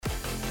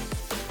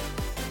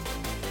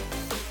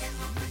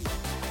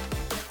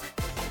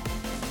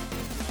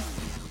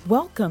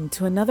Welcome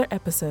to another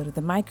episode of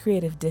the My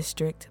Creative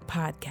District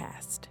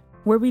podcast,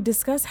 where we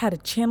discuss how to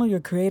channel your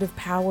creative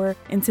power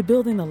into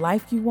building the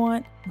life you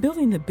want,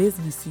 building the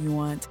business you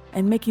want,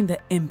 and making the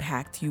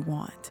impact you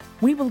want.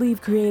 We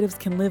believe creatives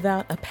can live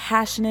out a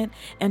passionate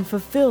and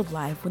fulfilled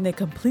life when they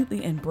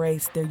completely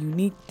embrace their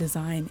unique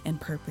design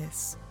and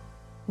purpose.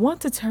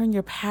 Want to turn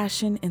your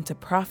passion into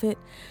profit?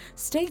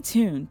 Stay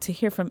tuned to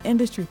hear from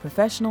industry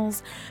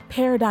professionals,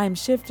 paradigm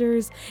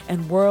shifters,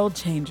 and world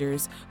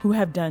changers who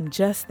have done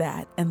just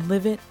that and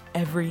live it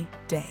every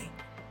day.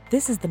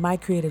 This is the My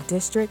Creative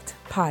District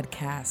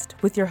podcast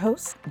with your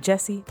host,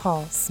 Jesse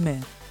Paul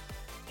Smith.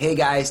 Hey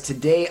guys,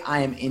 today I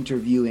am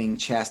interviewing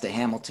Chasta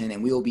Hamilton,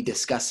 and we will be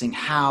discussing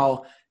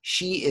how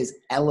she is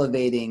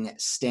elevating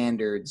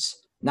standards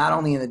not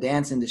only in the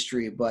dance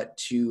industry, but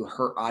to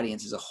her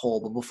audience as a whole.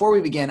 But before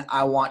we begin,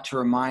 I want to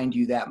remind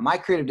you that My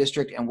Creative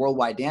District and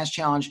Worldwide Dance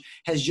Challenge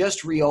has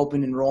just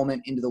reopened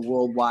enrollment into the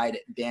Worldwide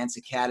Dance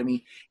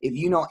Academy. If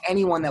you know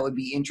anyone that would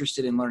be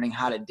interested in learning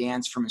how to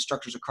dance from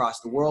instructors across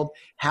the world,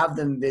 have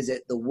them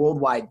visit the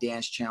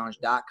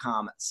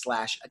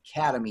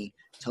worldwidedancechallenge.com/academy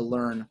to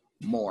learn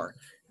more.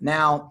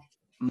 Now,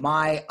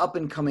 my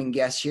up-and-coming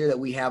guest here that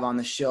we have on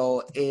the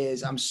show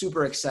I'm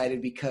super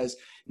excited because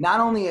not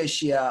only is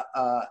she a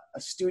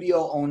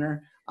studio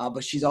owner,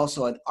 but she's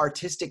also an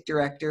artistic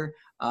director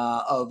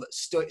of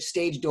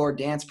Stage Door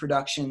Dance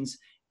Productions,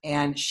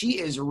 and she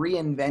is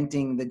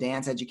reinventing the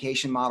dance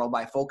education model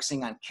by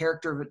focusing on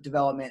character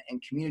development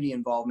and community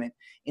involvement,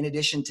 in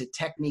addition to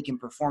technique and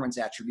performance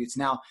attributes.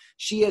 Now,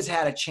 she has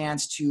had a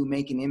chance to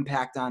make an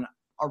impact on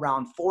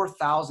around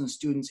 4,000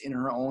 students in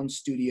her own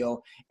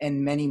studio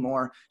and many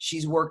more.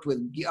 She's worked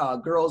with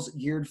Girls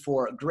Geared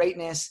for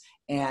Greatness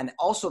and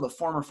also the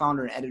former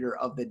founder and editor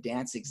of The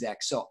Dance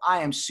Exec. So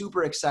I am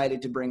super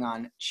excited to bring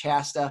on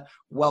Chasta.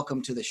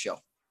 Welcome to the show.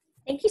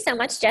 Thank you so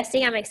much,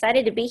 Jesse. I'm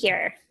excited to be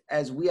here.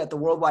 As we at the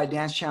Worldwide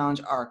Dance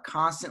Challenge are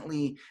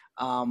constantly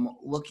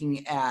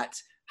looking at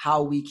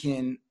how we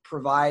can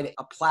provide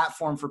a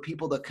platform for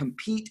people to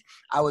compete,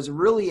 I was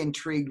really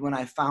intrigued when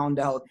I found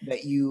out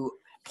that you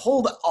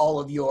pulled all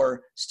of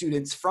your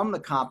students from the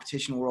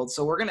competition world.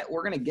 So we're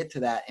gonna get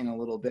to that in a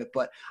little bit,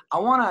 but I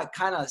want to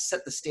kind of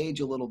set the stage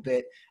a little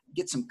bit,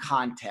 get some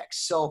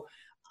context. So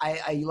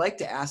I like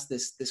to ask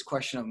this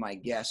question of my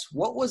guests.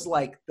 What was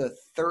like the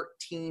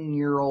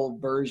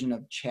 13-year-old version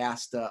of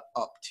Chasta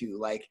up to?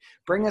 Like,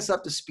 bring us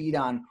up to speed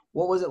on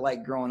what was it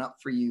like growing up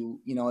for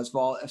you, you know, as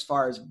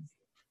far as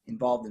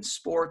involved in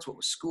sports, what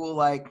was school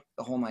like,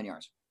 the whole 9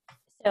 yards?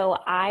 So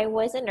I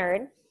was a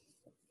nerd.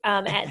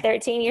 At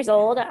 13 years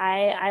old,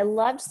 I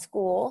loved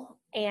school,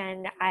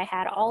 and I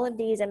had all of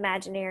these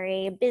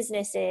imaginary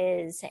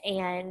businesses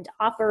and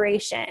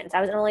operations.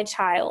 I was an only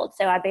child,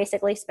 so I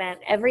basically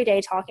spent every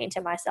day talking to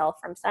myself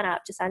from sun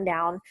up to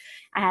sundown.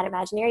 I had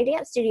imaginary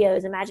dance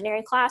studios,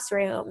 imaginary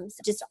classrooms,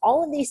 just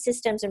all of these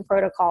systems and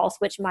protocols,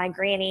 which my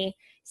granny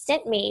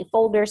sent me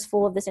folders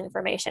full of this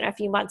information a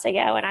few months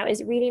ago, and I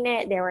was reading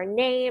it. There were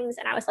names,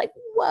 and I was like,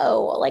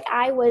 whoa, like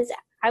I was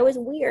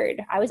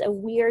weird. I was a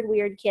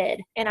weird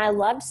kid, and I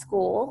loved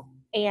school.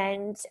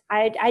 And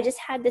I just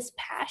had this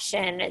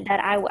passion that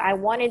I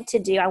wanted to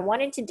do. I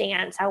wanted to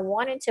dance. I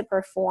wanted to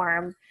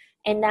perform.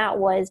 And that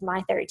was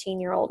my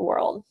 13-year-old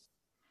world.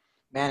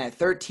 Man, at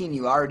 13,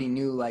 you already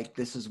knew, like,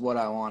 this is what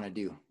I want to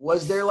do.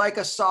 Was there like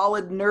a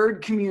solid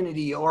nerd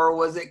community, or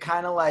was it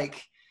kind of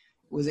like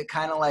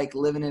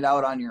living it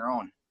out on your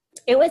own?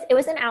 It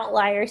was an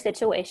outlier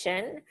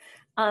situation.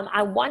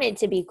 I wanted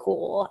to be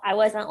cool. I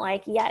wasn't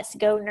like, yes,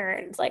 go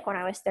nerds, like when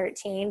I was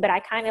 13, but I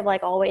kind of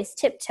like always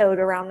tiptoed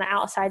around the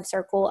outside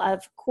circle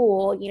of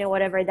cool, you know,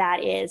 whatever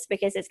that is,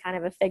 because it's kind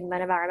of a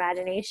figment of our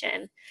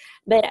imagination.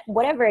 But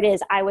whatever it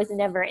is, I was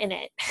never in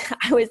it.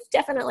 I was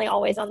definitely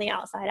always on the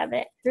outside of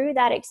it. Through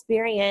that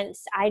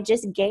experience, I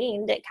just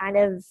gained kind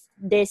of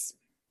this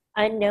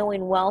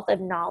unknowing wealth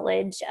of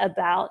knowledge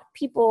about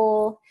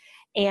people,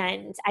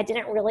 and I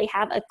didn't really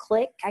have a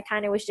clique. I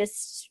kind of was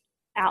just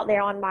out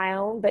there on my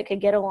own, but could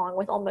get along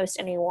with almost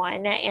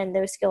anyone. And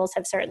those skills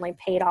have certainly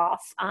paid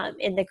off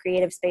in the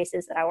creative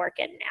spaces that I work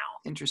in now.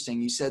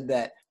 Interesting. You said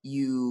that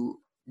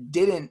you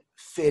didn't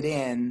fit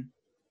in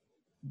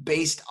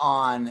based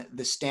on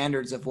the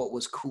standards of what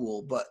was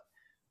cool, but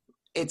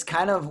it's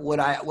kind of what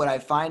I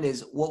find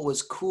is what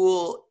was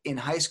cool in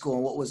high school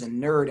and what was a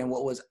nerd and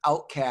what was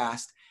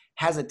outcast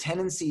has a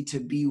tendency to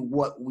be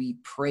what we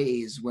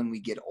praise when we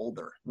get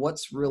older.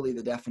 What's really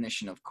the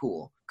definition of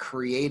cool?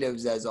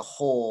 Creatives as a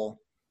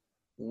whole,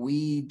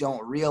 we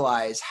don't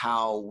realize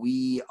how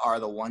we are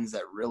the ones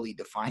that really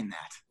define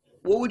that.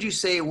 What would you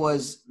say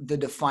was the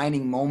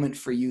defining moment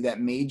for you that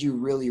made you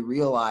really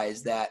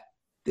realize that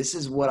this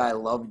is what I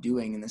love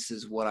doing and this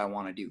is what I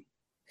want to do?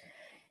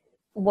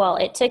 Well,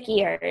 it took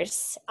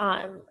years.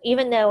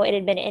 Even though it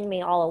had been in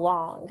me all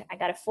along, I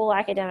got a full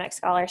academic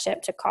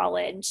scholarship to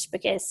college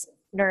because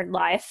nerd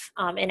life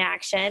in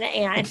action.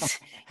 And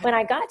when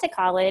I got to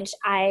college,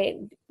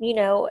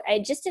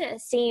 it just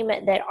didn't seem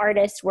that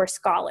artists were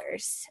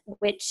scholars,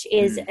 which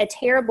is a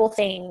terrible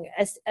thing,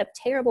 a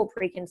terrible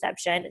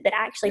preconception that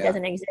actually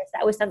doesn't exist.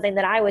 That was something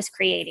that I was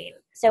creating.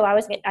 So I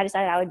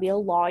decided I would be a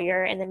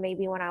lawyer. And then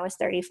maybe when I was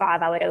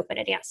 35, I would open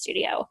a dance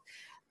studio.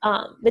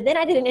 But then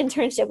I did an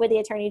internship with the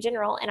Attorney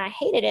General and I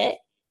hated it.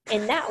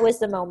 And that was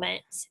the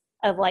moment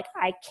of like,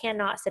 I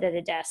cannot sit at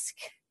a desk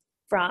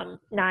from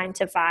 9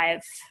 to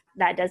 5.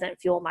 That doesn't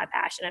fuel my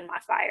passion and my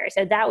fire.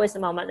 So that was the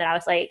moment that I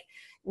was like,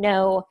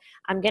 no,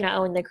 I'm going to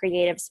own the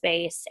creative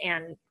space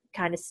and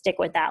kind of stick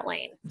with that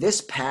lane.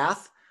 This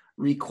path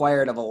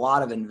required of a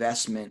lot of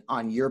investment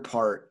on your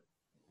part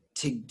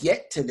to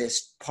get to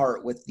this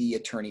part with the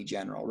Attorney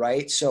General,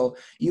 right? So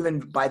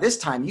by this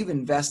time, you've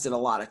invested a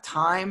lot of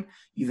time,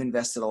 you've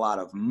invested a lot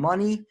of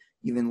money,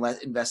 you've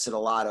invested a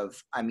lot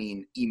of,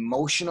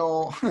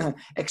 emotional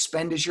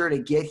expenditure to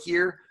get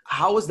here.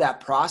 How was that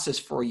process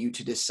for you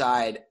to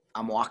decide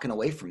I'm walking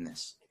away from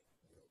this?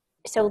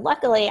 So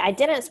luckily I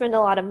didn't spend a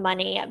lot of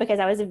money because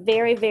I was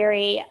very,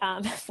 very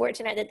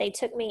fortunate that they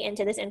took me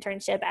into this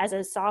internship as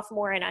a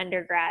sophomore in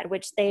undergrad,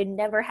 which they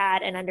never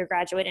had an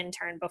undergraduate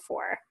intern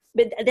before.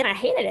 But then I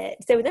hated it.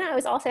 So then I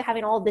was also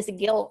having all this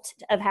guilt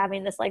of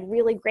having this like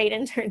really great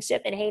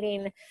internship and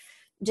hating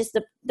just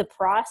the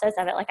process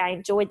of it. Like I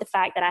enjoyed the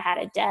fact that I had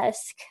a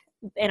desk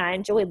and I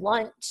enjoyed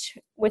lunch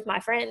with my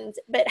friends,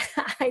 but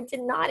I did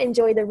not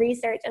enjoy the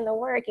research and the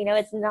work.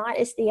 It's not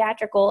as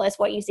theatrical as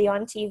what you see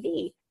on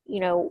TV.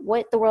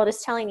 What the world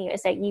is telling you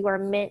is that you are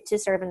meant to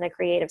serve in the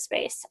creative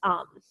space.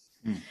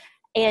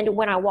 And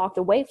when I walked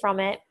away from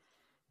it,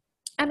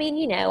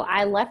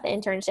 I left the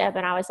internship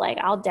and I was like,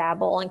 I'll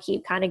dabble and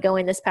keep kind of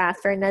going this path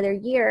for another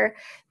year.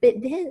 But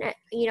then,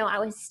 I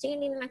was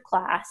standing in a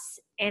class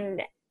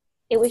and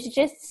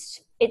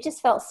it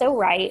just felt so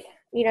right.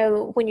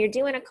 When you're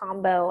doing a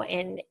combo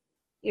and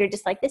you're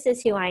just like, this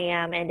is who I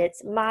am, and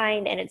it's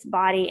mind and it's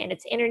body and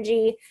it's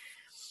energy.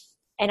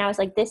 And I was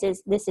like, this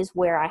is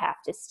where I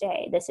have to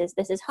stay. This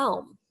is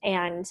home.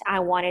 And I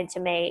wanted to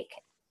make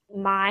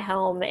my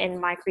home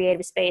and my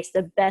creative space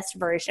the best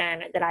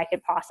version that I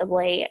could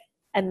possibly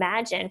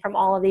imagine from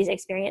all of these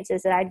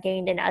experiences that I'd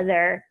gained in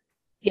other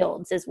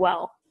fields as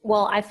well.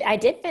 Well, I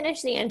did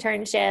finish the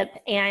internship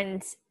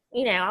and,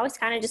 I was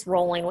kind of just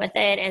rolling with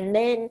it. And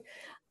then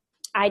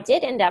I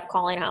did end up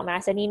calling home and I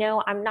said,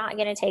 I'm not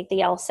going to take the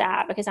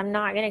LSAT because I'm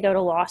not going to go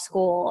to law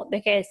school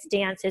because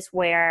dance is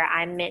where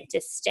I'm meant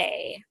to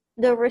stay.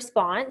 The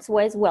response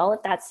was, well,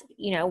 if that's,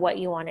 what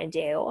you want to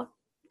do,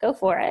 go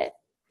for it.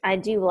 I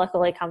do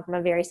luckily come from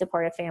a very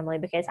supportive family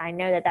because I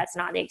know that that's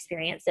not the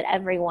experience that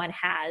everyone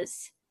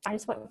has. I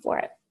just went for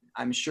it.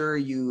 I'm sure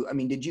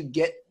did you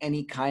get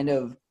any kind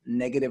of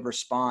negative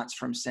response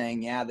from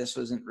saying, yeah, this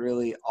wasn't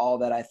really all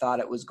that I thought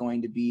it was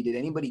going to be? Did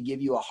anybody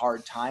give you a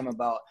hard time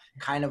about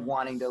kind of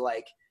wanting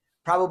to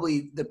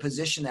probably the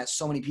position that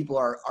so many people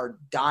are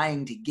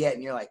dying to get,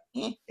 and you're like,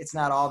 it's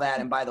not all that.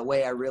 And by the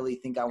way, I really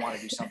think I want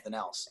to do something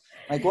else.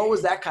 What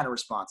was that kind of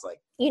response like?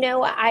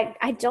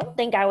 I don't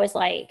think I was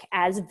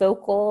as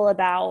vocal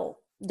about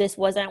this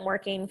wasn't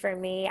working for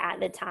me at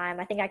the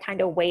time. I think I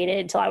kind of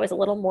waited till I was a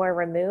little more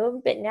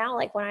removed. But now,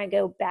 when I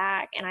go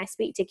back and I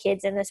speak to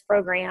kids in this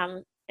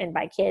program, and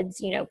by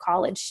kids,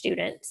 college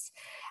students,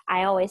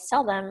 I always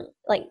tell them,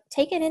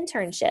 take an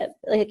internship.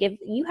 If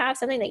you have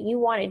something that you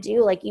want to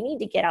do, you need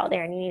to get out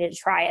there and you need to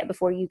try it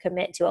before you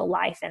commit to a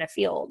life in a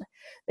field.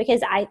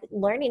 Because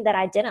learning that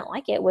I didn't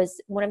like it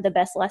was one of the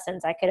best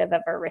lessons I could have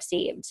ever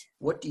received.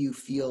 What do you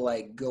feel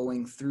like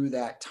going through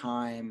that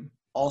time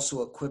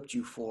also equipped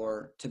you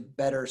to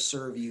better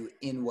serve you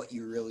in what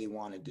you really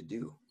wanted to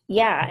do?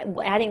 Yeah,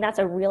 I think that's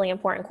a really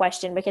important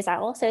question because I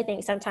also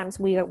think sometimes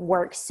we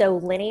work so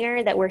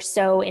linear that we're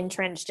so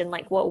entrenched in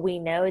what we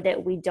know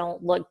that we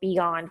don't look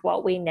beyond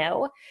what we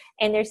know.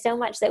 And there's so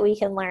much that we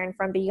can learn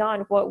from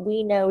beyond what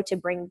we know to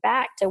bring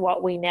back to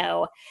what we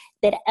know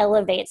that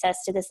elevates us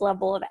to this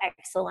level of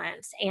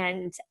excellence.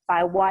 And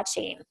by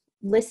watching,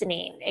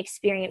 listening,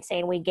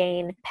 experiencing, we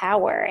gain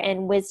power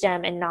and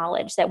wisdom and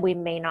knowledge that we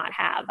may not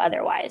have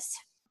otherwise.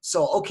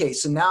 So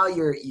now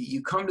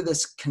you come to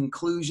this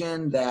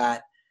conclusion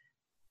that,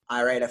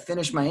 all right, I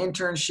finished my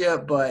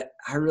internship, but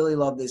I really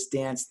love this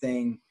dance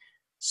thing.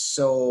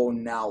 So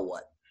now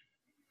what?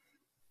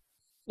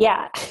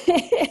 Yeah.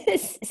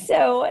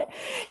 So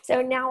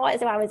now what?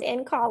 So I was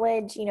in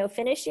college,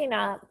 finishing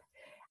up.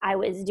 I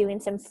was doing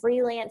some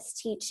freelance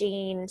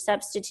teaching,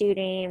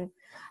 substituting,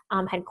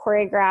 had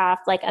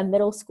choreographed a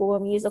middle school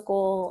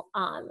musical.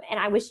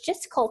 And I was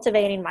just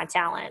cultivating my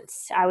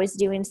talents. I was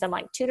doing some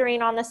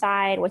tutoring on the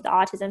side with the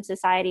Autism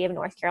Society of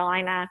North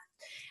Carolina.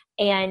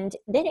 And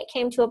then it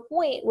came to a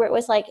point where it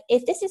was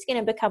if this is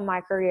going to become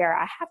my career,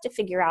 I have to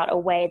figure out a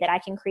way that I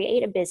can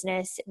create a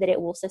business that it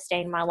will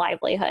sustain my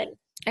livelihood.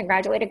 I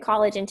graduated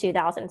college in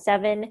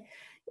 2007,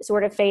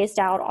 sort of phased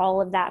out all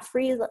of that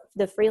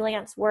the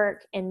freelance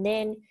work. And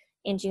then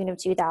in June of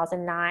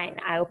 2009,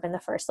 I opened the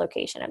first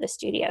location of the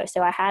studio.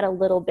 So I had a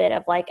little bit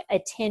of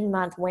a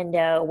 10-month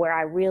window where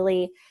I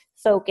really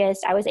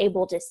focused. I was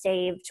able to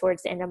save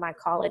towards the end of my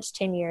college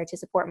tenure to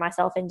support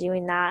myself in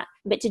doing that,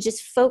 but to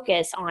just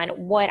focus on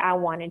what I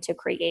wanted to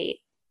create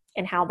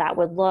and how that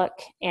would look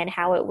and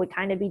how it would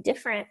kind of be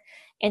different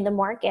in the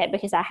market.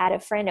 Because I had a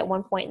friend at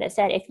one point that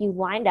said, if you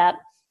lined up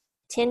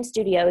 10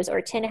 studios or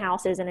 10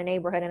 houses in a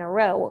neighborhood in a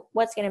row,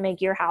 what's going to make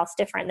your house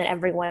different than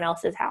everyone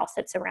else's house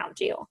that's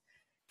around you?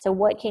 So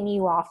what can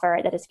you offer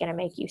that is going to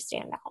make you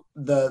stand out?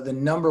 The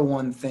number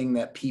one thing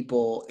that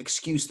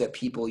excuse that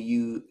people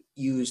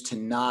use to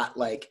not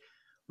like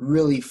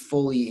really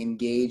fully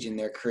engage in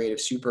their creative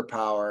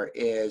superpower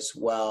is,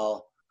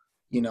 well,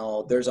 you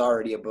know, there's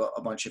already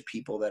a bunch of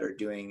people that are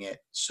doing it.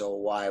 So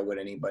why would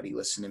anybody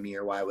listen to me,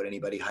 or why would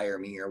anybody hire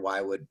me, or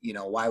why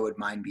would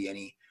mine be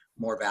any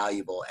more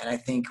valuable? And I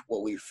think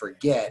what we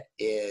forget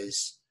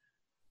is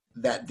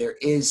that there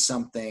is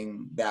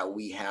something that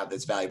we have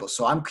that's valuable.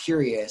 So I'm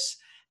curious,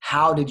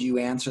 how did you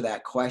answer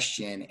that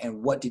question,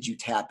 and what did you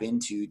tap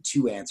into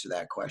to answer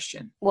that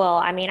question? Well,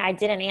 I mean, I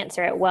didn't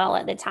answer it well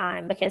at the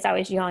time because I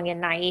was young and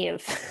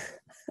naive.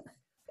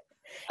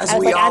 As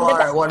we all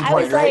are at one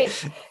point,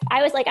 right?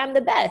 I was like, I'm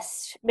the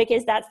best,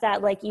 because that's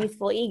that like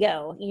youthful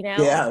ego, you know?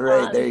 Yeah,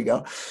 right. There you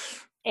go.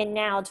 And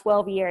now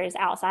 12 years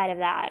outside of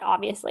that,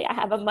 obviously I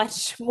have a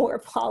much more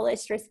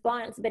polished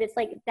response, but it's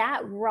like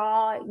that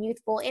raw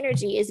youthful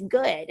energy is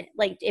good.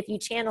 Like if you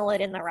channel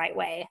it in the right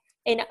way.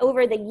 And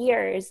over the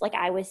years, like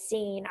I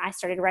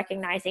started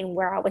recognizing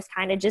where I was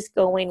kind of just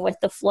going with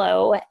the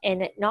flow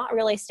and not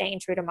really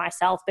staying true to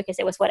myself, because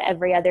it was what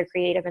every other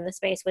creative in the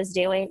space was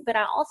doing. But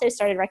I also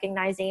started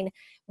recognizing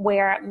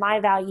where my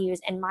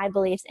values and my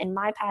beliefs and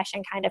my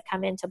passion kind of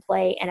come into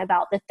play. And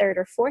about the third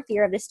or fourth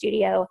year of the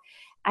studio,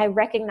 I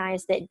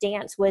recognized that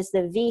dance was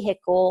the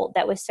vehicle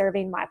that was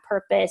serving my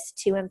purpose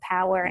to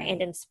empower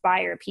and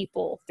inspire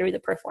people through the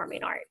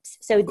performing arts.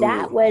 So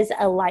that was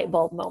a light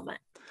bulb moment.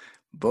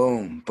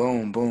 Boom,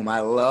 boom, boom.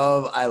 I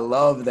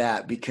love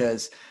that,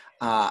 because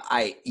I'm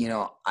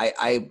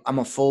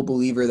a full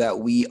believer that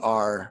we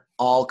are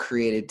all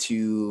created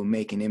to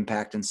make an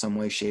impact in some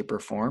way, shape, or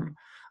form.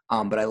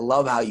 But I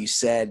love how you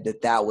said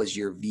that was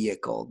your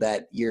vehicle,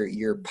 that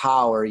your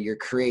power, your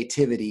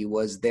creativity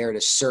was there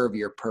to serve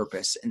your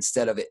purpose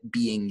instead of it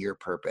being your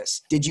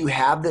purpose. Did you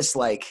have this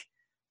like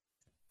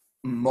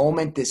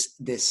moment,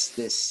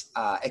 this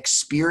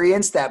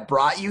experience that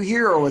brought you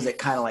here, or was it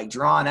kind of like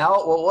drawn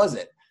out? What was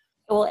it?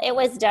 Well, it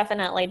was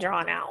definitely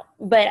drawn out,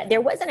 but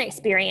there was an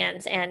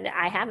experience, and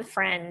I have a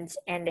friend,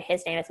 and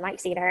his name is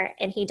Mike Cedar,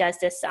 and he does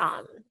this,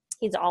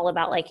 he's all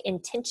about like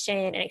intention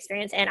and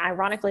experience. And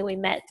ironically, we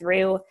met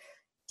through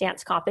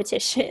dance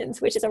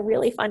competitions, which is a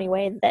really funny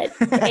way that,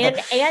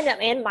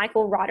 and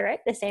Michael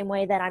Roderick, the same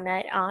way that I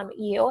met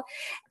you.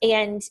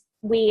 And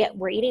we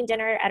were eating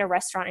dinner at a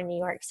restaurant in New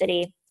York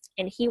City,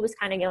 and he was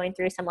kind of going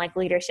through some like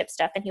leadership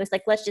stuff. And he was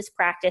like, let's just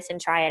practice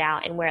and try it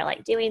out. And we're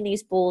like doing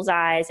these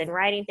bullseyes and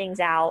writing things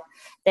out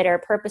that are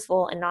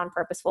purposeful and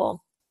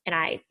non-purposeful. And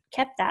I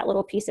kept that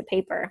little piece of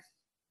paper.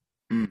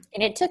 And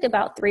it took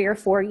about 3 or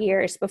 4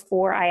 years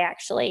before I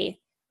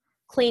actually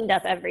cleaned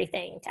up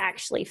everything to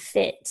actually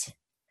fit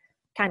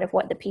kind of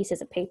what the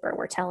pieces of paper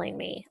were telling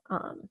me.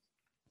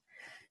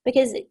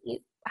 Because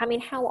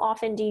how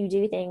often do you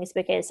do things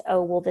because,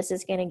 oh, well, this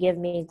is going to give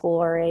me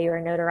glory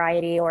or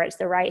notoriety, or it's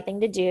the right thing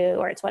to do,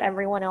 or it's what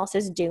everyone else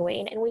is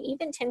doing. And we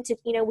even tend to,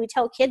 we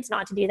tell kids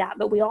not to do that,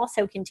 but we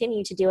also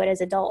continue to do it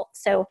as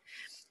adults. So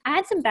I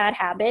had some bad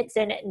habits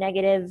and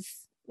negative,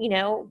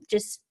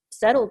 just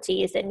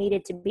subtleties that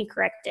needed to be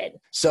corrected.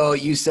 So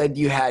you said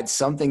you had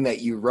something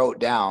that you wrote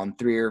down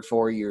 3 or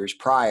 4 years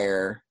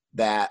prior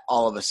that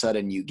all of a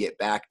sudden you get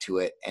back to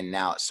it and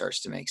now it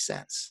starts to make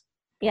sense.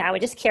 Yeah, I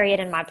would just carry it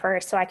in my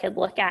purse so I could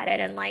look at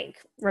it and like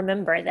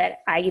remember that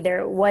I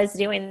either I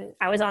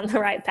was on the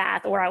right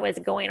path, or I was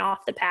going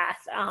off the path.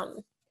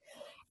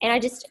 And I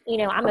just,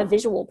 I'm a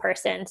visual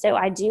person. So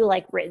I do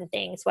like written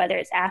things, whether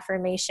it's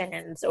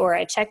affirmations or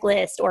a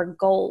checklist or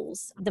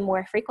goals. The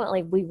more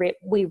frequently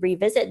we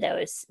revisit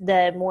those,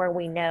 the more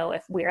we know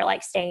if we're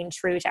like staying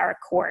true to our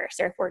course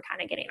or if we're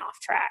kind of getting off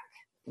track.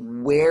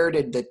 Where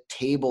did the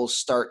tables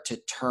start to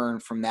turn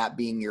from that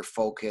being your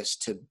focus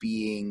to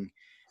being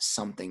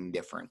something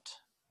different?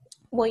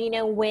 Well,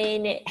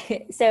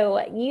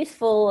 so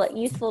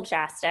youthful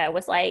Shasta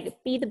was like,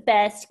 be the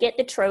best, get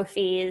the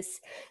trophies,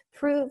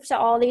 prove to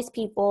all these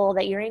people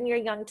that you're in your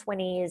young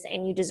 20s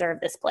and you deserve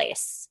this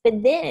place.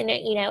 But then,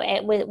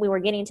 we were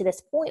getting to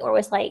this point where it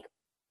was like,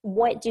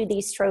 what do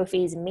these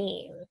trophies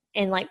mean?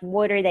 And like,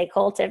 what are they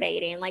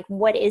cultivating? Like,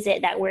 what is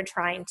it that we're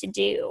trying to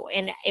do?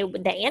 And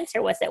the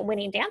answer was that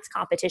winning dance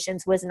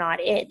competitions was not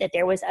it, that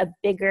there was a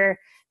bigger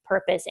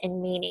purpose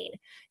and meaning.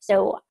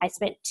 So I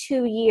spent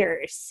 2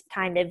 years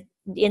kind of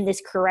in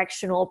this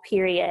correctional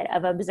period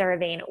of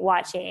observing,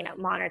 watching,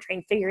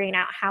 monitoring, figuring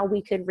out how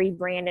we could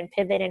rebrand and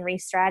pivot and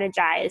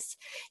re-strategize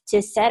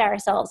to set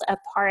ourselves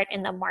apart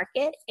in the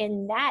market.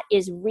 And that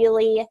is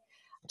really,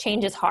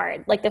 change is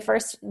hard. Like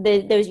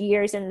those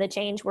years in the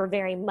change were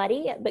very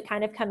muddy, but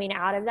kind of coming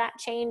out of that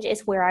change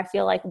is where I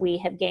feel like we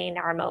have gained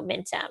our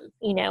momentum.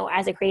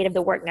 As a creative,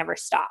 the work never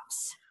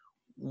stops.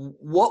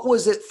 what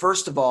was it,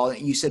 first of all,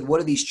 you said, what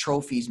do these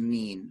trophies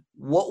mean?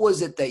 What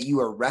was it that you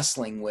were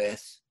wrestling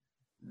with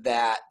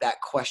that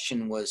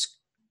question was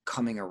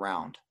coming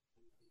around?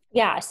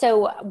 Yeah.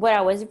 So what I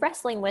was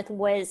wrestling with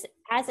was,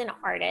 as an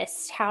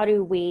artist, how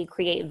do we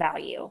create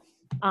value?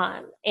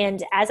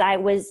 And as I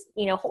was,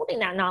 holding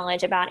that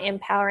knowledge about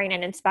empowering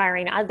and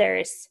inspiring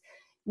others,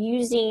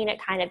 using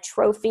kind of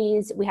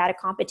trophies, we had a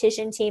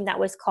competition team that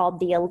was called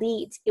the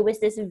Elite. It was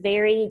this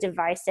very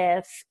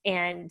divisive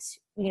and,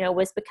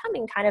 was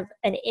becoming kind of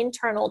an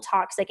internal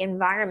toxic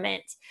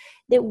environment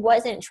that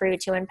wasn't true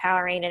to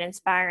empowering and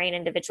inspiring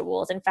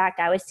individuals. In fact,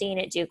 I was seeing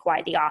it do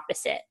quite the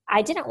opposite.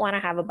 I didn't want to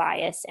have a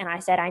bias. And I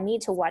said, I need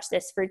to watch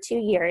this for 2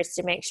 years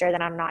to make sure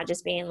that I'm not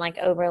just being like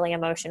overly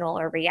emotional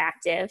or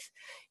reactive.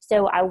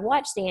 So I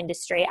watched the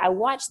industry, I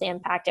watched the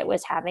impact it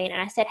was having,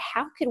 and I said,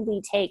 how could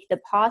we take the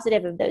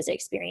positive of those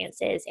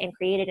experiences and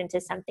create it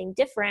into something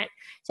different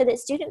so that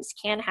students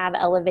can have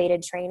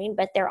elevated training,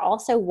 but they're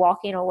also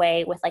walking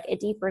away with like a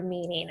deeper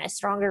meaning, a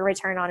stronger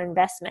return on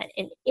investment.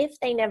 And if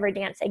they never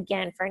dance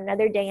again for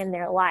another day in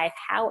their life,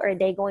 how are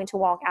they going to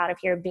walk out of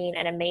here being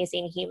an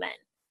amazing human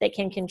that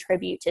can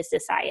contribute to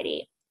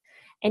society?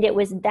 And it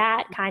was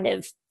that kind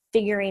of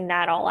figuring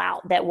that all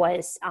out that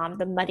was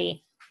the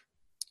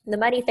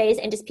muddy phase,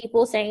 and just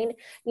people saying,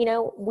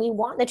 we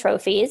want the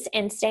trophies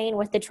and staying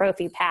with the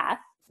trophy path.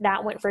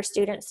 That went for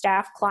students,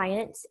 staff,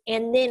 clients,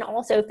 and then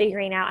also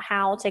figuring out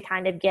how to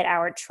kind of get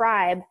our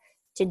tribe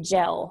to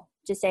gel,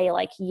 to say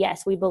like,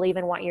 yes, we believe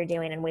in what you're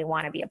doing and we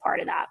want to be a part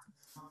of that.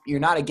 You're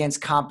not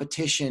against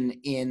competition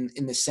in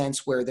the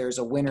sense where there's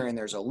a winner and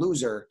there's a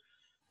loser.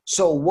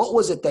 So what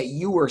was it that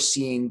you were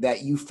seeing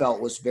that you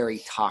felt was very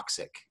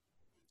toxic?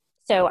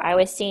 So I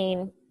was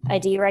seeing a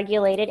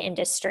deregulated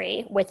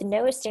industry with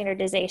no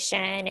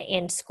standardization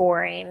in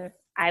scoring.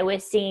 I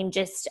was seeing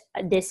just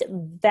this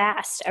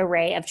vast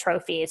array of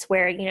trophies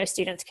where,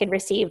 students could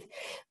receive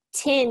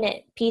 10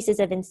 pieces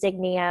of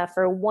insignia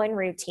for one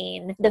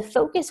routine. The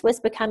focus was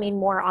becoming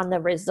more on the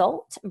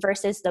result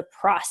versus the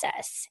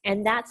process.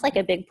 And that's like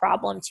a big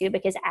problem too,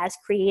 because as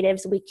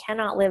creatives, we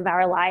cannot live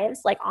our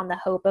lives like on the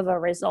hope of a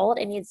result.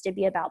 It needs to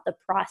be about the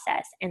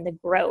process and the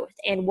growth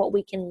and what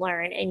we can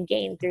learn and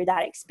gain through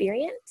that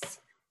experience,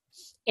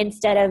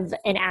 instead of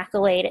an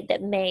accolade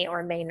that may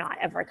or may not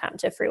ever come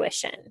to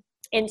fruition.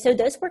 And so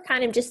those were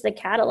kind of just the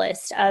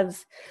catalyst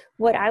of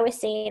what I was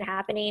seeing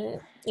happening,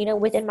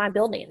 within my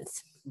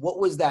buildings. What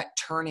was that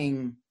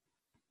turning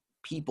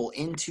people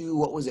into?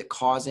 What was it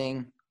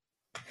causing?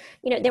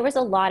 There was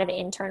a lot of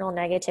internal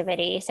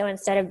negativity. So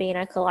instead of being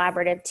a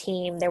collaborative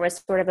team, there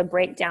was sort of a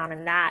breakdown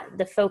in that.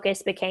 The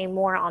focus became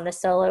more on the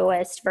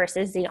soloist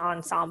versus the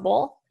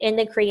ensemble. In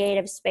the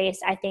creative space,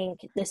 I think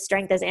the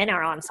strength is in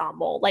our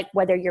ensemble, like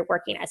whether you're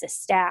working as a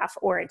staff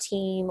or a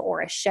team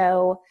or a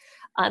show.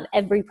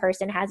 Every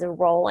person has a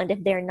role, and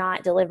if they're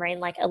not delivering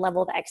like a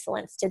level of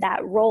excellence to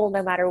that role,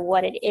 no matter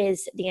what it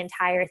is, the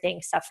entire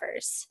thing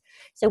suffers.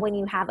 So when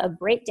you have a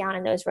breakdown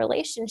in those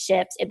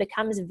relationships, it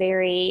becomes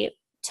very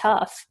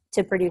tough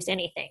to produce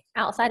anything.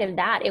 Outside of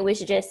that, it was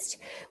just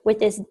with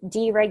this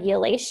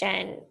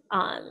deregulation,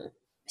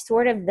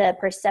 sort of the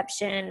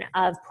perception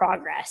of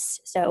progress.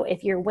 So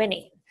if you're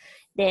winning,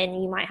 then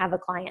you might have a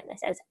client that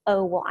says,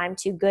 oh, well, I'm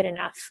too good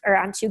enough, or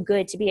I'm too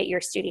good to be at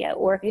your studio.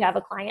 Or if you have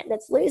a client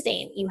that's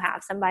losing, you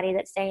have somebody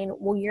that's saying,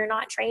 well, you're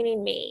not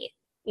training me,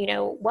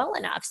 well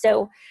enough.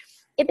 So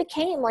it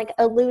became like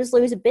a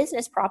lose-lose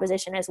business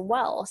proposition as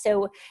well.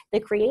 So the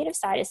creative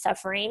side is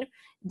suffering,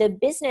 the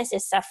business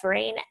is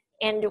suffering.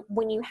 And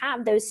when you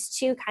have those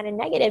two kind of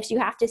negatives, you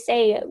have to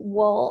say,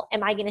 well,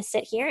 am I going to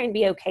sit here and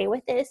be okay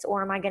with this?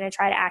 Or am I going to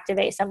try to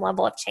activate some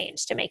level of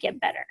change to make it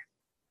better?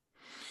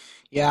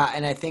 Yeah.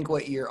 And I think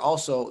what you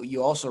also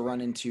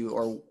run into,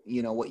 or,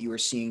 what you were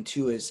seeing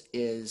too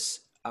is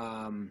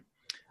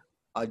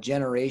a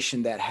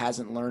generation that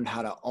hasn't learned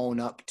how to own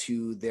up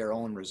to their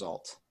own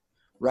result,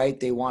 right?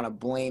 They want to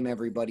blame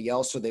everybody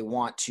else, or they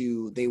want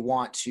to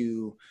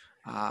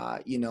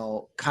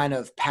kind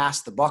of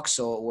pass the buck.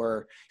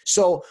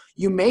 So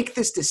you make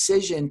this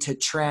decision to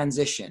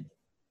transition.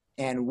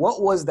 And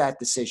what was that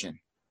decision?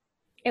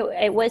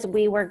 It was,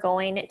 we were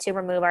going to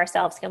remove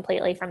ourselves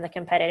completely from the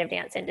competitive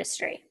dance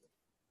industry.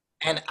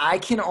 And I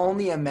can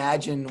only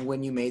imagine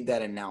when you made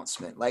that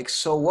announcement. Like,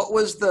 so what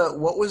was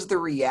the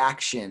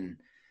reaction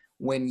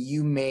when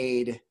you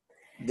made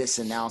this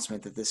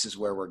announcement that this is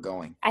where we're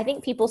going? I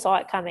think people saw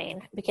it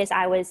coming because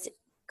I was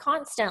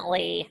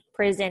constantly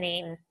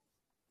presenting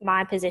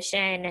my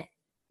position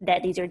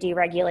that these are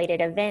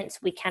deregulated events.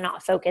 We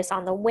cannot focus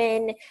on the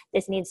win.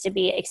 This needs to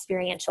be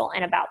experiential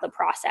and about the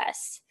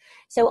process.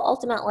 So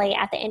ultimately,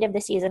 at the end of the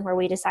season where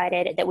we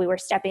decided that we were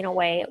stepping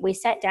away, we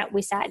sat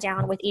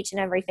down with each and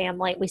every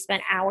family. We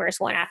spent hours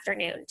one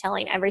afternoon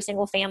telling every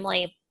single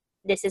family,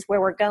 this is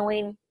where we're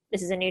going.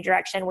 This is a new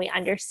direction. We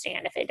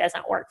understand if it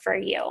doesn't work for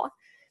you.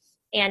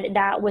 And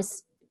that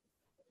was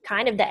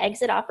kind of the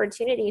exit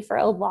opportunity for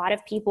a lot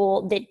of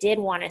people that did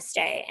want to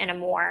stay in a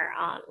more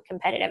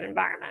competitive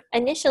environment.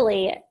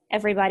 Initially,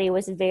 everybody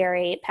was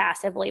very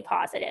passively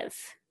positive.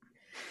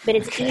 but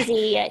it's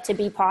easy to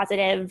be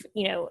positive,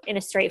 in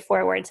a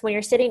straightforward. So when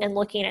you're sitting and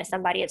looking at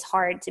somebody, it's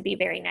hard to be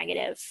very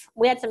negative.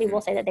 We had some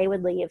people say that they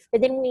would leave,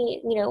 but then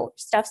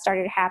stuff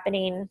started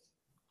happening.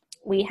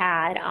 We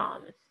had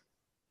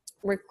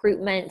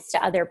recruitments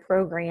to other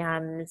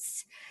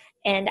programs,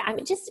 and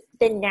just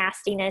the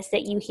nastiness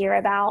that you hear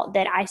about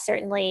that I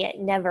certainly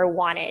never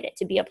wanted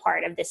to be a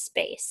part of this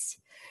space.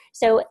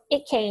 So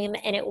it came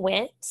and it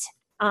went.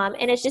 And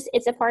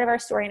it's a part of our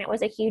story, and it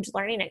was a huge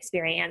learning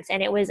experience,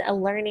 and it was a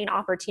learning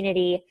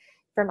opportunity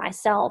for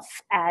myself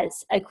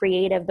as a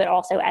creative, but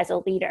also as a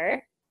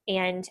leader,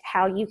 and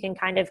how you can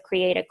kind of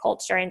create a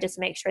culture and just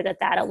make sure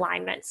that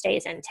alignment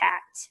stays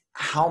intact.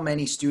 How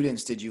many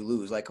students did you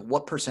lose? Like,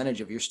 what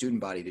percentage of your student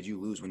body did you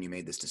lose when you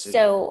made this decision?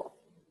 So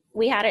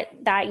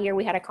that year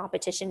we had a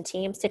competition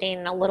team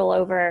sitting a little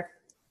over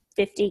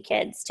 50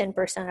 kids,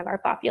 10% of our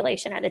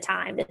population at the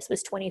time. This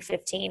was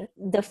 2015.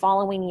 The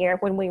following year,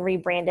 when we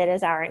rebranded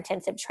as our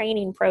intensive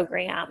training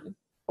program,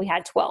 we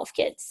had 12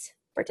 kids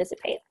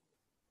participate.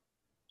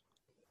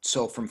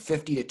 So from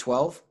 50 to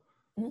 12?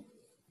 Mm-hmm.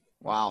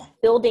 Wow.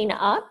 Building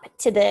up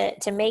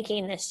to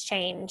making this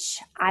change,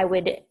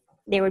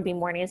 there would be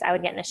mornings I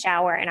would get in the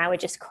shower and I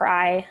would just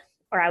cry,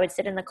 or I would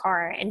sit in the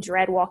car and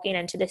dread walking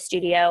into the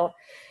studio.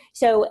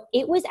 So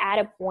it was at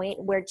a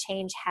point where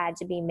change had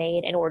to be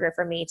made in order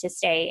for me to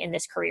stay in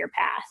this career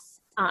path.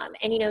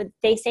 And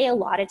they say a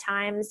lot of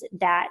times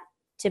that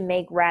to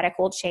make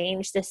radical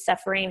change, the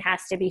suffering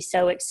has to be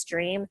so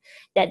extreme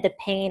that the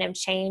pain of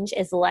change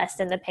is less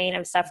than the pain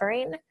of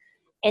suffering.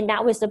 And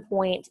that was the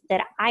point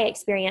that I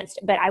experienced.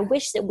 But I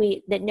wish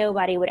that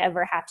nobody would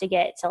ever have to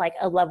get to like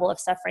a level of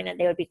suffering that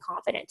they would be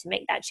confident to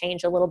make that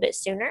change a little bit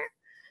sooner.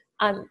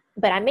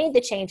 But I made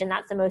the change, and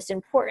that's the most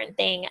important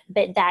thing.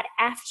 But that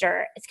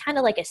after, it's kind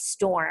of like a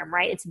storm,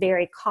 right? It's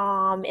very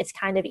calm. It's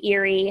kind of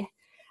eerie.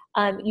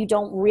 You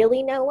don't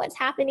really know what's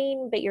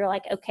happening, but you're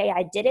like, okay,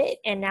 I did it,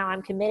 and now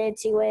I'm committed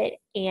to it.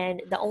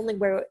 And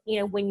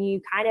when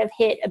you kind of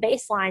hit a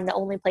baseline, the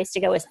only place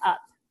to go is up.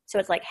 So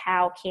it's like,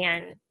 how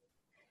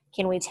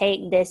can we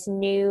take this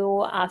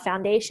new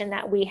foundation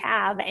that we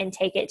have and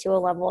take it to a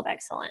level of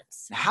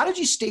excellence? How did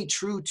you stay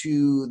true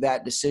to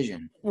that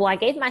decision? Well, I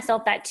gave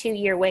myself that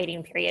 2-year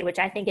waiting period, which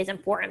I think is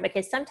important,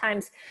 because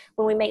sometimes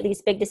when we make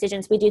these big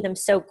decisions, we do them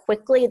so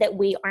quickly that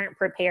we aren't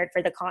prepared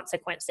for the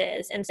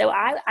consequences. And so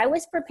I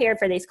was prepared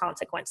for these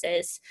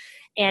consequences,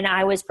 and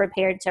I was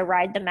prepared to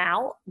ride them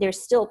out.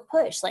 There's still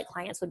push, like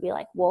clients would be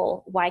like,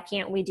 well, why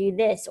can't we do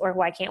this? Or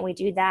why can't we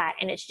do that?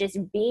 And it's just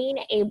being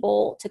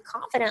able to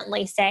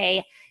confidently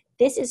say,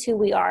 this is who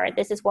we are,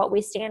 this is what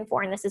we stand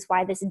for, and this is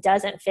why this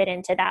doesn't fit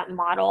into that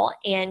model.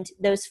 And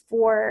those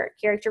 4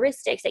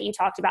 characteristics that you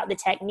talked about, the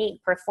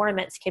technique,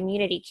 performance,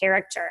 community,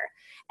 character,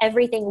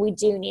 everything we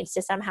do needs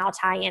to somehow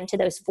tie into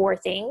those 4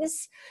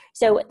 things.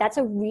 So that's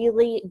a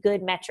really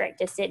good metric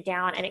to sit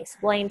down and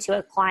explain to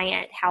a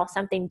client how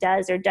something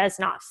does or does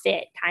not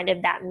fit kind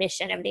of that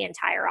mission of the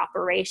entire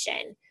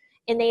operation.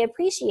 And they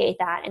appreciate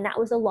that. And that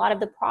was a lot of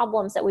the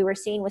problems that we were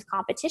seeing with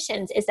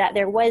competitions, is that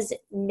there was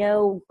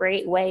no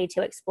great way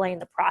to explain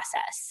the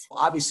process.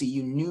 Obviously,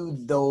 you knew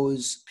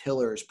those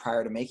pillars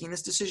prior to making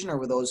this decision, or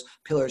were those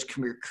pillars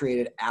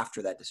created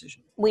after that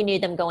decision? We knew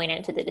them going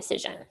into the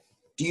decision.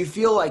 Do you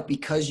feel like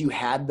because you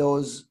had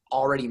those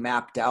already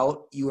mapped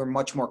out, you were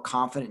much more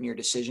confident in your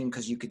decision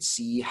because you could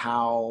see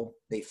how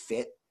they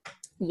fit?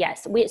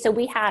 Yes.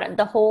 We had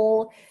the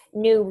whole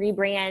new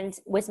rebrand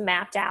was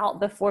mapped out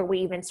before we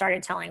even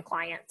started telling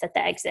clients that the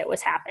exit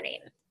was happening.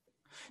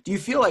 Do you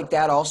feel like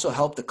that also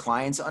helped the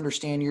clients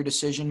understand your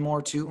decision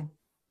more too?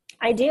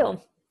 I do.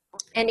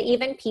 And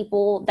even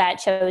people that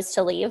chose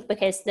to leave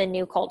because the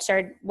new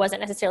culture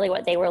wasn't necessarily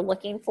what they were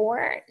looking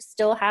for,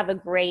 still have a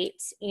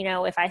great,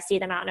 if I see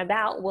them out and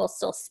about, we'll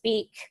still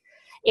speak.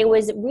 It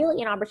was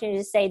really an opportunity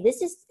to say,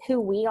 this is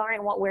who we are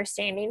and what we're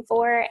standing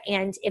for.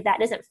 And if that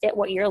doesn't fit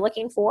what you're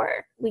looking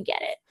for, we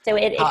get it. So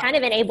it kind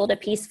of enabled a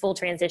peaceful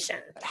transition.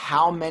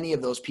 How many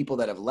of those people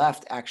that have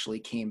left actually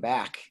came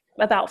back?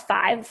 About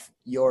 5.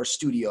 Your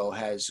studio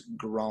has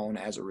grown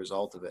as a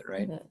result of it,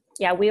 right? Mm-hmm.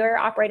 Yeah, we were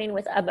operating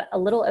with a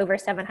little over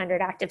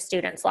 700 active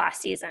students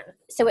last season.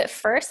 So at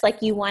first,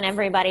 you want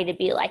everybody to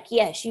be like,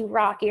 yes, you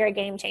rock, you're a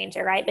game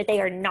changer, right? But they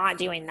are not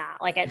doing that,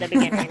 at the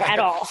beginning at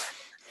all.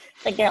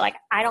 They're like,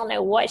 I don't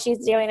know what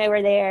she's doing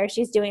over there.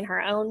 She's doing her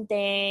own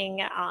thing,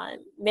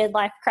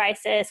 midlife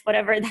crisis,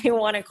 whatever they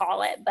want to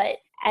call it. But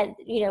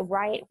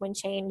right when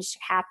change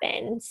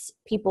happens,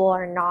 people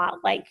are not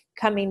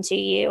coming to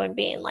you and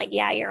being like,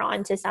 yeah, you're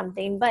on to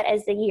something. But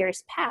as the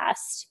years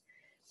passed,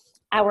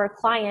 our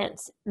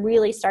clients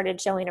really started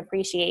showing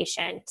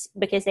appreciation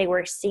because they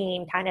were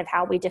seeing kind of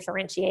how we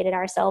differentiated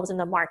ourselves in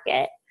the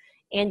market.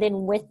 And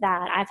then with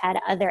that, I've had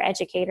other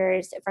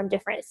educators from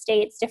different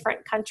states,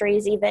 different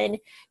countries even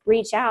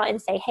reach out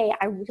and say, hey,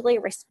 I really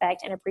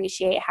respect and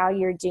appreciate how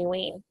you're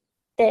doing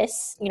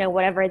this,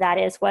 whatever that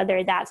is,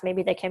 whether that's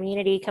maybe the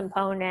community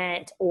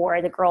component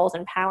or the girls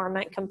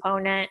empowerment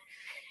component.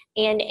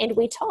 And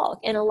we talk,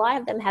 and a lot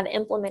of them have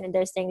implemented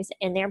those things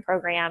in their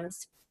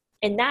programs.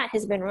 And that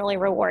has been really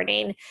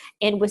rewarding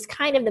and was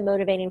kind of the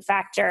motivating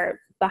factor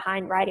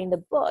behind writing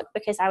the book,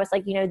 because I was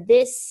like,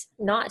 this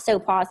not so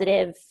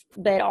positive,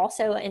 but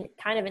also a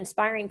kind of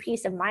inspiring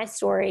piece of my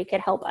story could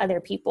help other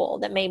people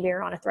that maybe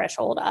are on a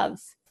threshold of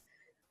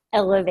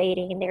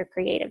elevating their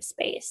creative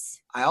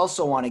space. I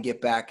also want to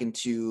get back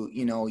into,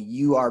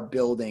 you are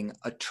building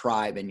a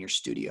tribe in your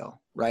studio,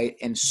 right?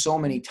 And so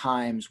many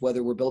times,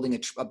 whether we're building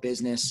a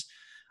business,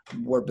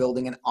 we're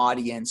building an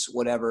audience,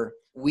 whatever,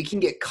 we can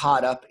get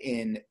caught up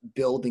in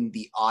building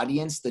the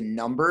audience, the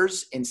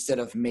numbers, instead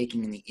of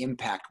making the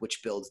impact,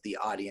 which builds the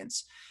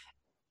audience.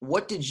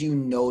 What did you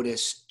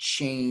notice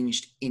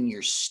changed in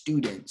your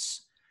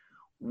students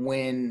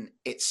when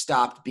it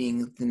stopped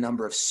being the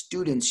number of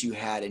students you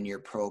had in your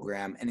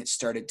program and it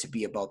started to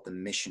be about the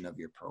mission of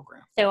your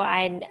program? So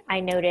I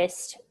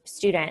noticed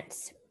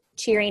students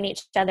cheering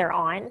each other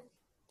on,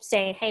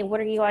 saying, hey,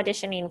 what are you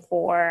auditioning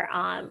for?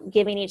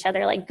 Giving each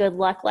other like good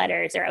luck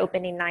letters or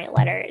opening night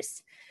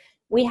letters.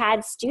 We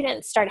had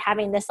students start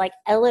having this like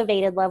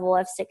elevated level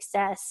of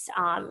success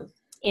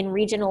in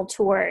regional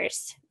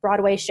tours,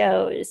 Broadway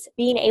shows,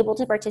 being able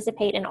to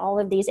participate in all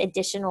of these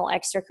additional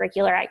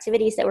extracurricular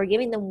activities that were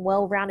giving them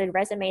well-rounded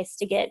resumes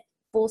to get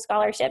full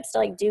scholarships to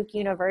like Duke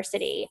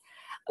University.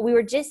 We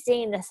were just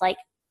seeing this like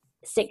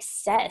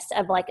success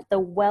of like the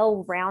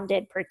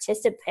well-rounded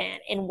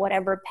participant in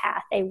whatever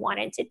path they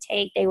wanted to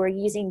take. They were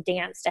using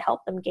dance to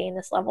help them gain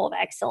this level of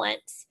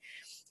excellence.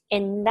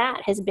 And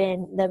that has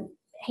been the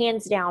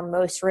hands down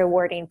most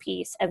rewarding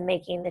piece of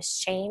making this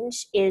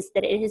change, is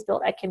that it has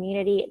built a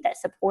community that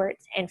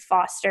supports and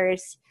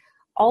fosters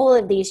all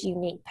of these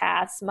unique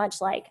paths, much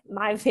like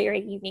my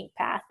very unique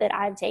path that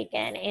I've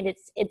taken. And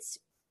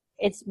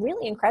it's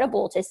really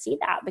incredible to see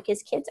that,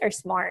 because kids are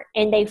smart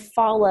and they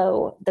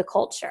follow the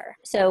culture.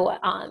 So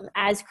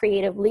as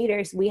creative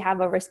leaders, we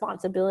have a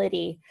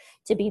responsibility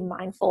to be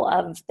mindful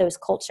of those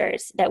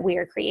cultures that we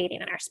are creating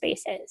in our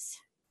spaces.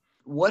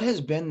 What has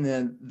been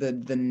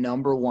the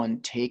number one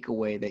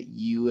takeaway that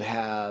you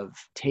have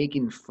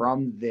taken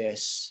from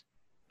this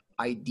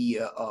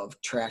idea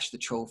of trash the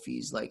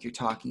trophies, like you're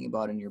talking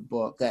about in your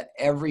book, that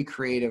every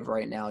creative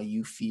right now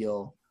you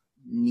feel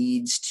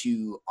needs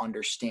to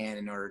understand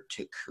in order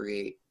to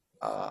create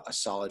a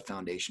solid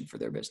foundation for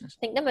their business? I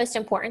think the most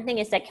important thing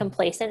is that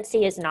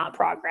complacency is not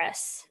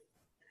progress.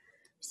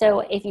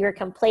 So if you're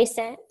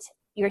complacent,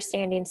 you're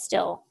standing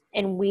still.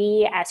 And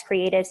we as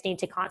creatives need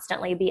to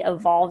constantly be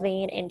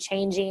evolving and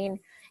changing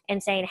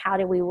and saying, how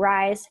do we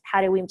rise?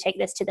 How do we take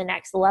this to the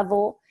next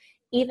level?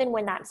 Even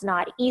when that's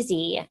not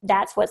easy,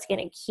 that's what's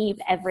going to keep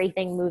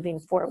everything moving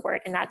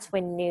forward. And that's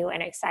when new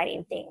and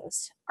exciting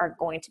things are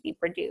going to be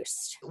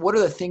produced. What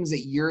are the things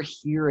that you're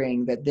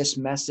hearing that this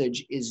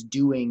message is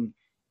doing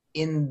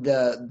in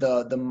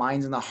the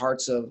minds and the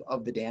hearts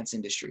of the dance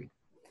industry?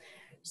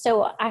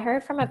 So I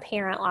heard from a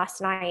parent last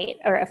night,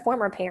 or a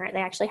former parent. They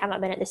actually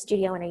haven't been at the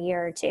studio in a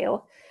year or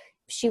two.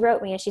 She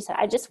wrote me and she said,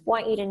 I just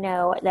want you to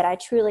know that I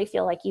truly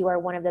feel like you are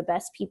one of the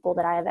best people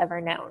that I have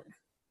ever known.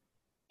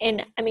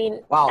 And I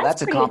mean, wow,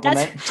 that's a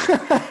compliment.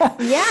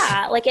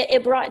 Yeah, like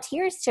it brought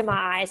tears to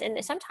my eyes.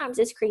 And sometimes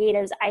as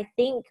creatives, I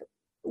think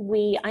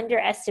we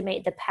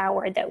underestimate the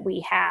power that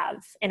we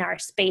have in our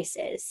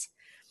spaces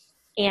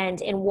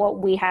and in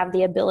what we have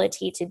the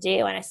ability to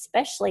do. And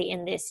especially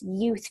in this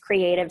youth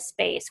creative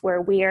space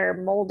where we are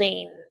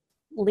molding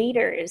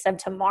leaders of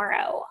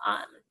tomorrow.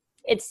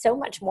 It's so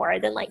much more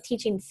than like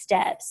teaching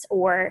steps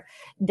or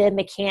the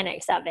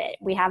mechanics of it.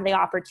 We have the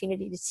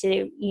opportunity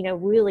to,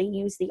 really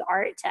use the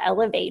art to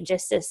elevate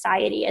just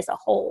society as a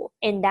whole.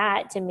 And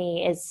that to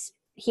me is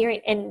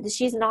hearing, and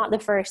she's not the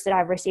first that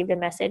I've received a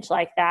message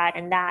like that.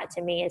 And that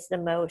to me is the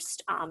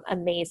most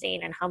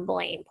amazing and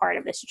humbling part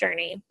of this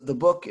journey. The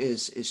book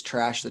is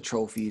Trash the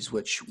Trophies,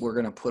 which we're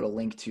going to put a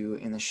link to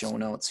in the show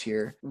notes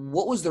here.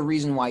 What was the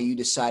reason why you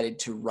decided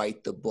to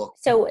write the book?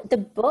 So the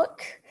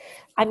book,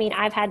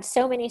 I've had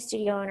so many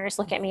studio owners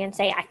look at me and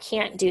say, I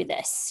can't do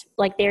this.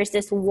 Like there's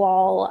this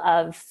wall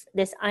of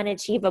this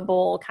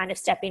unachievable kind of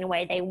stepping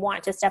away. They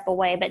want to step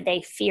away, but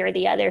they fear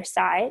the other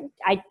side.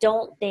 I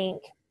don't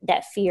think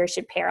that fear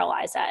should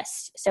paralyze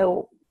us.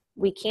 So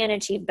we can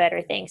achieve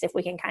better things if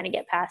we can kind of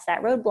get past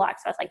that roadblock.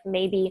 So I was like,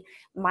 maybe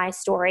my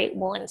story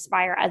will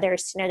inspire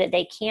others to know that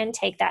they can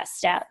take that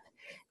step.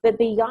 But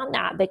beyond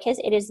that, because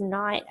it is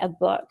not a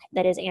book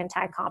that is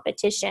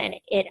anti-competition,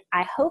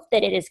 I hope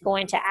that it is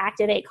going to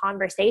activate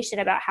conversation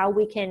about how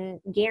we can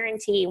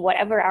guarantee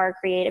whatever our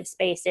creative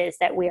space is,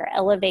 that we are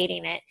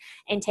elevating it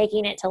and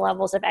taking it to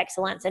levels of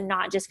excellence and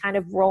not just kind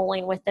of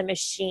rolling with the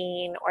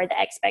machine or the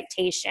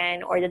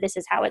expectation or that this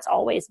is how it's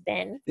always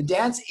been. The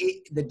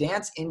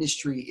dance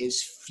industry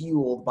is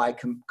fueled by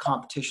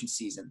competition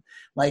season.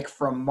 Like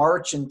from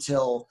March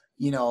until,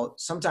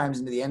 sometimes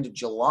into the end of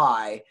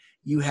July,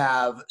 you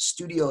have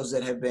studios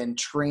that have been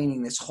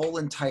training this whole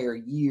entire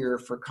year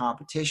for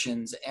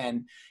competitions.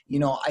 And,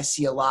 I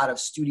see a lot of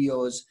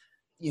studios,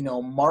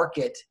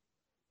 market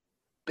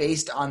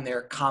based on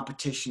their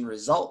competition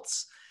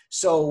results.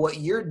 So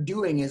what you're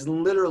doing is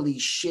literally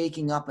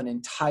shaking up an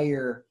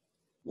entire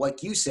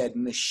like you said,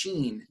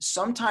 machine.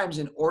 Sometimes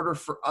in order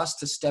for us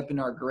to step in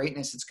our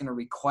greatness, it's going to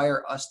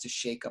require us to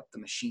shake up the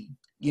machine.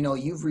 You know,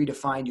 you've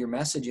redefined your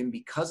message, and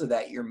because of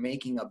that, you're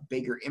making a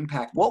bigger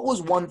impact. What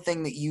was one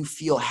thing that you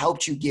feel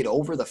helped you get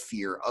over the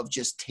fear of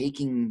just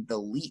taking the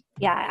leap?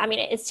 Yeah, I mean,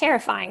 it's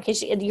terrifying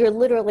because you're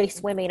literally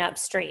swimming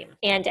upstream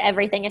and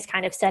everything is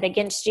kind of set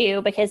against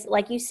you because,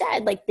 like you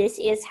said, like this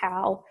is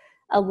how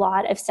a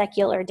lot of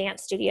secular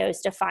dance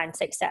studios define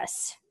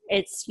success.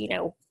 It's, you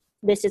know,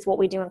 this is what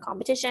we do in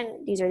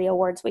competition. These are the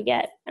awards we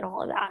get and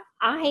all of that.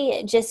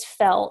 I just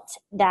felt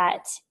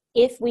that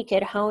if we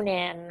could hone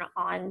in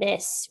on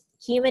this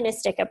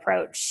humanistic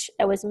approach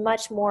that was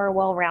much more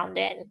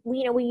well-rounded.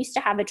 We used to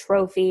have a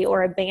trophy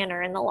or a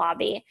banner in the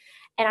lobby,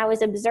 and I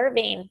was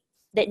observing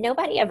that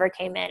nobody ever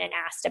came in and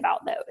asked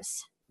about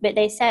those. But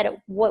they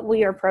said, what will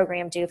your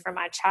program do for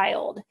my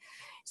child?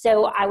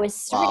 So I was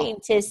starting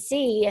to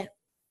see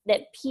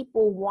that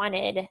people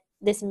wanted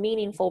this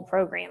meaningful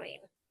programming.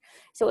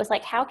 So it was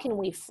like, how can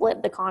we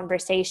flip the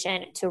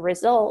conversation to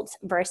results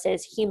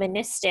versus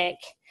humanistic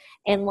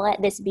and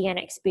let this be an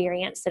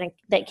experience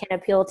that can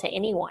appeal to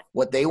anyone?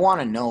 What they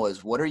want to know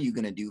is, what are you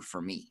going to do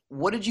for me?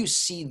 What did you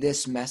see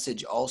this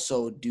message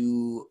also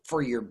do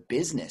for your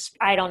business?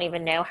 I don't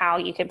even know how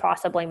you could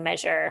possibly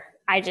measure.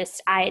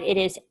 It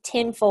is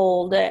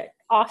tenfold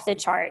off the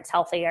charts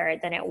healthier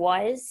than it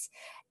was.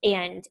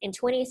 And in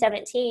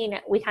 2017,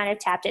 we kind of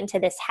tapped into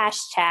this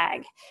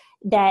hashtag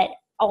that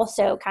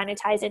also kind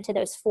of ties into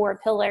those 4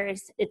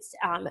 pillars. It's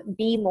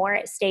be more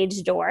at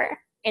stage door.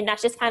 And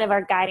that's just kind of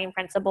our guiding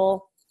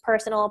principle,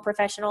 personal,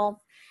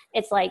 professional.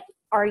 It's like,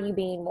 are you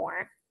being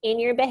more in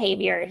your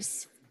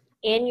behaviors,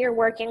 in your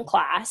work in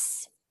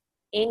class,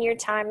 in your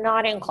time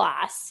not in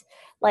class?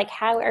 Like,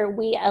 how are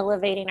we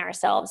elevating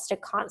ourselves to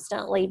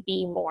constantly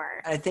be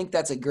more? I think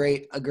that's a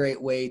great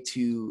way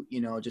to,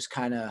 just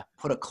kind of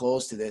put a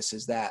close to this,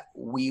 is that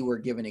we were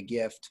given a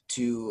gift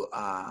to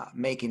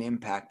make an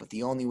impact, but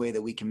the only way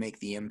that we can make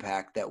the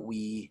impact that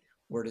we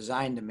were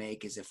designed to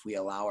make is if we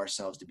allow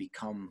ourselves to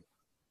become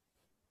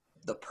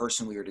the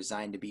person we were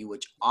designed to be,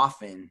 which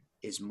often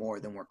is more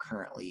than we're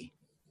currently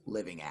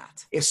living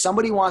at. If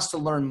somebody wants to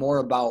learn more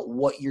about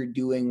what you're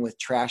doing with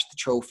Trash the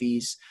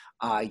Trophies,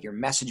 your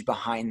message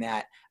behind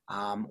that,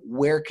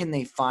 where can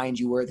they find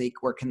you? Where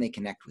can they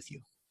connect with you?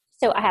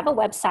 So I have a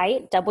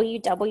website,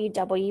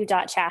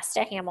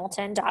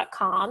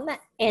 www.chastahamilton.com,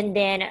 and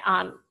then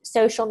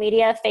social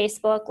media,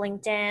 Facebook,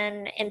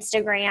 LinkedIn,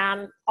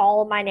 Instagram,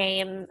 all my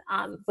name,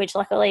 which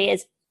luckily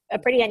is a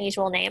pretty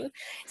unusual name.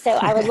 So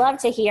I would love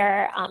to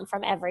hear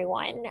from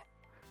everyone,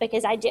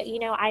 because I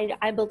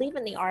believe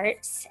in the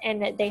arts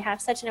and that they have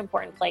such an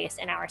important place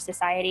in our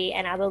society,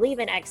 and I believe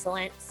in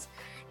excellence.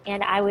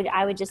 And I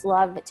would just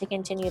love to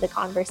continue the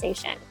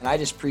conversation. And I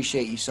just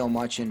appreciate you so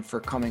much and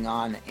for coming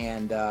on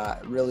and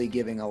really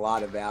giving a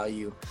lot of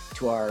value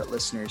to our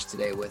listeners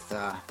today with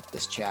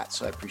this chat.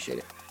 So I appreciate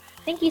it.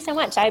 Thank you so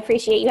much. I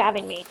appreciate you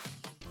having me.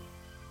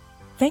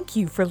 Thank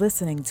you for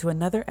listening to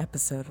another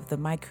episode of the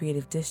My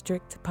Creative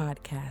District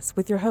podcast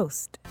with your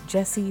host,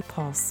 Jesse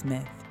Paul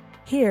Smith.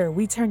 Here,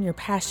 we turn your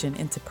passion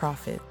into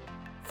profit.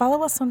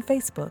 Follow us on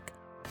Facebook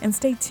and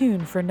stay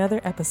tuned for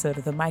another episode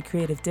of the My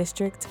Creative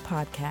District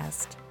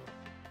podcast.